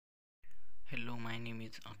Hello, my name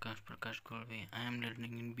is Akash Prakash Gholve. I am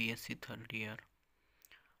learning in B.SC. third year,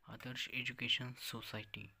 Others Education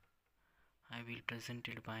Society. I will present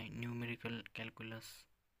it by numerical calculus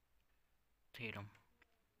theorem.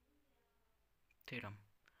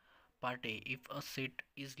 Part A. If a set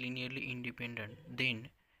is linearly independent, then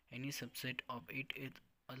any subset of it is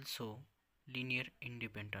also linear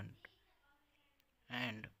independent.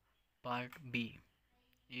 And Part B.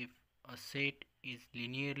 If a set is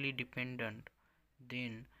linearly dependent,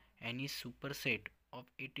 then any superset of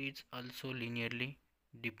it is also linearly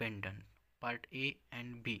dependent. Part A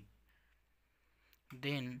and B.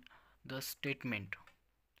 Then the statement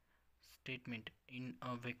in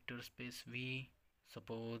a vector space V,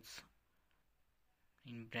 suppose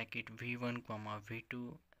in bracket v1 comma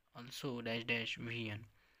v2 also dash dash vn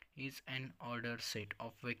is an ordered set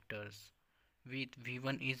of vectors with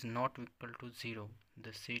v1 is not equal to 0.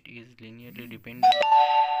 The set is linearly dependent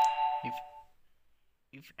if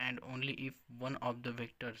and only if one of the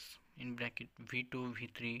vectors in bracket v2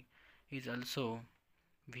 v3 is also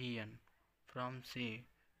vn from say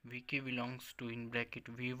vk belongs to in bracket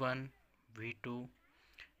v1 v2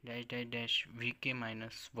 dash dash dash vk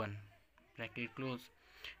minus 1 bracket close,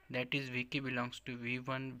 that is vk belongs to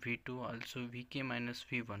v1 v2 also vk minus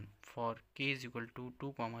v1 for k is equal to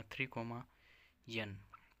 2 comma 3 comma n.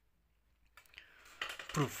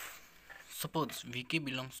 Proof. Suppose vk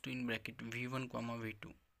belongs to in bracket v1 comma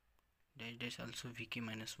v2 dash dash also vk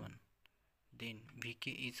minus 1, then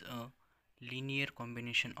vk is a linear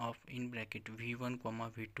combination of in bracket v1 comma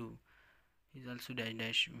v2 is also dash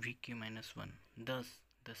dash vk minus 1. Thus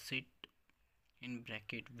the set in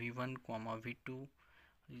bracket v1 comma v2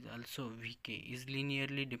 is also vk is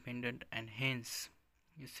linearly dependent and hence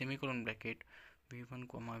is semicolon bracket v1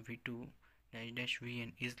 comma v2 dash dash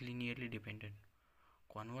vn is linearly dependent.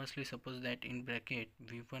 Conversely, suppose that in bracket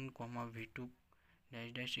v1 comma v2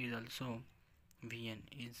 dash dash is also vn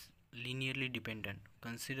is linearly dependent.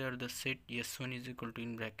 Consider the set s1 is equal to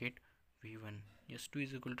in bracket v1, s2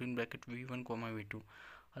 is equal to in bracket v1 comma v2,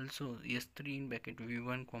 also s3 in bracket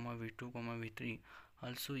v1 comma v2 comma v3,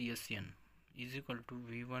 also sn is equal to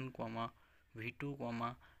v1 comma v2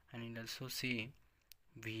 comma and also say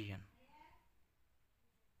vn.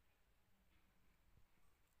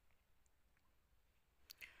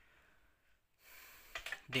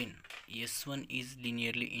 Then s1 is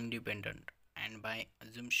linearly independent and by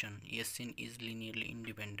assumption sn is linearly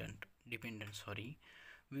independent.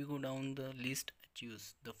 We go down the list,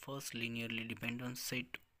 choose the first linearly dependent set.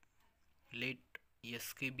 Let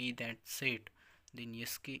sk be that set, then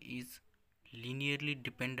sk is linearly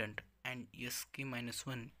dependent and sk minus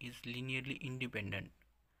 1 is linearly independent.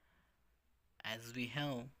 As we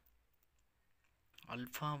have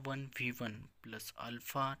alpha 1 v1 plus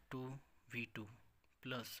alpha 2 v2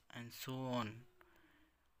 plus and so on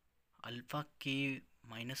alpha k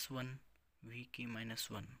minus 1 vk minus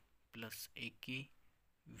 1 plus ak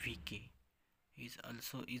vk is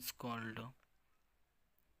also is called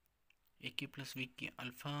ak plus vk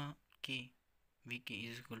alpha k vk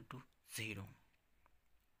is equal to 0.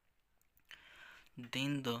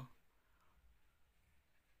 Then the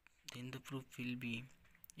proof will be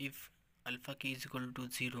if alpha k is equal to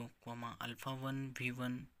 0 comma alpha 1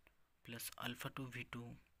 v1 plus alpha 2 v2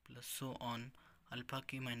 plus so on alpha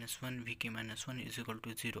k minus 1 vk minus 1 is equal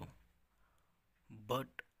to 0, but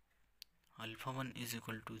alpha 1 is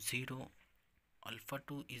equal to 0, alpha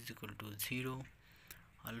 2 is equal to 0,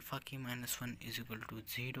 alpha k minus 1 is equal to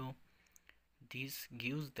 0. This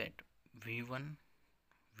gives that v1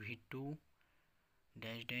 v2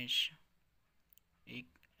 dash dash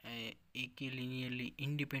ak linearly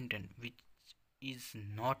independent, which is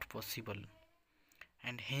not possible,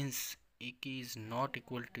 and hence ak is not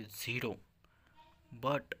equal to 0.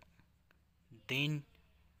 But then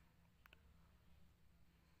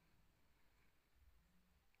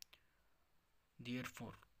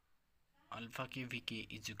therefore alpha k vk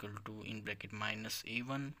is equal to in bracket minus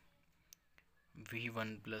a1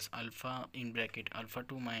 v1 plus alpha in bracket alpha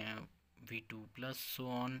 2 minus v2 plus so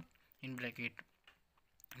on in bracket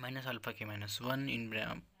minus alpha k minus 1 in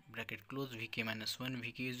bracket close vk minus 1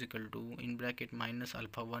 vk is equal to in bracket minus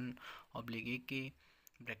alpha 1 oblique ak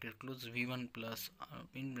bracket close v1 plus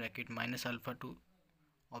in bracket minus alpha 2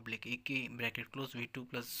 oblique ak bracket close v2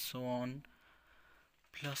 plus so on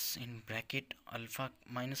plus in bracket alpha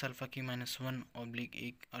minus alpha k minus 1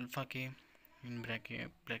 oblique alpha k in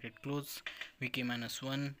bracket close vk minus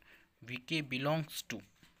 1 vk belongs to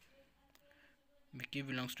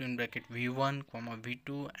in bracket v1 comma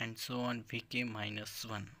v2 and so on vk minus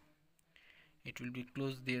 1. It will be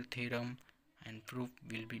closed their theorem and proof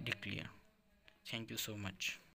will be declared. Thank you so much.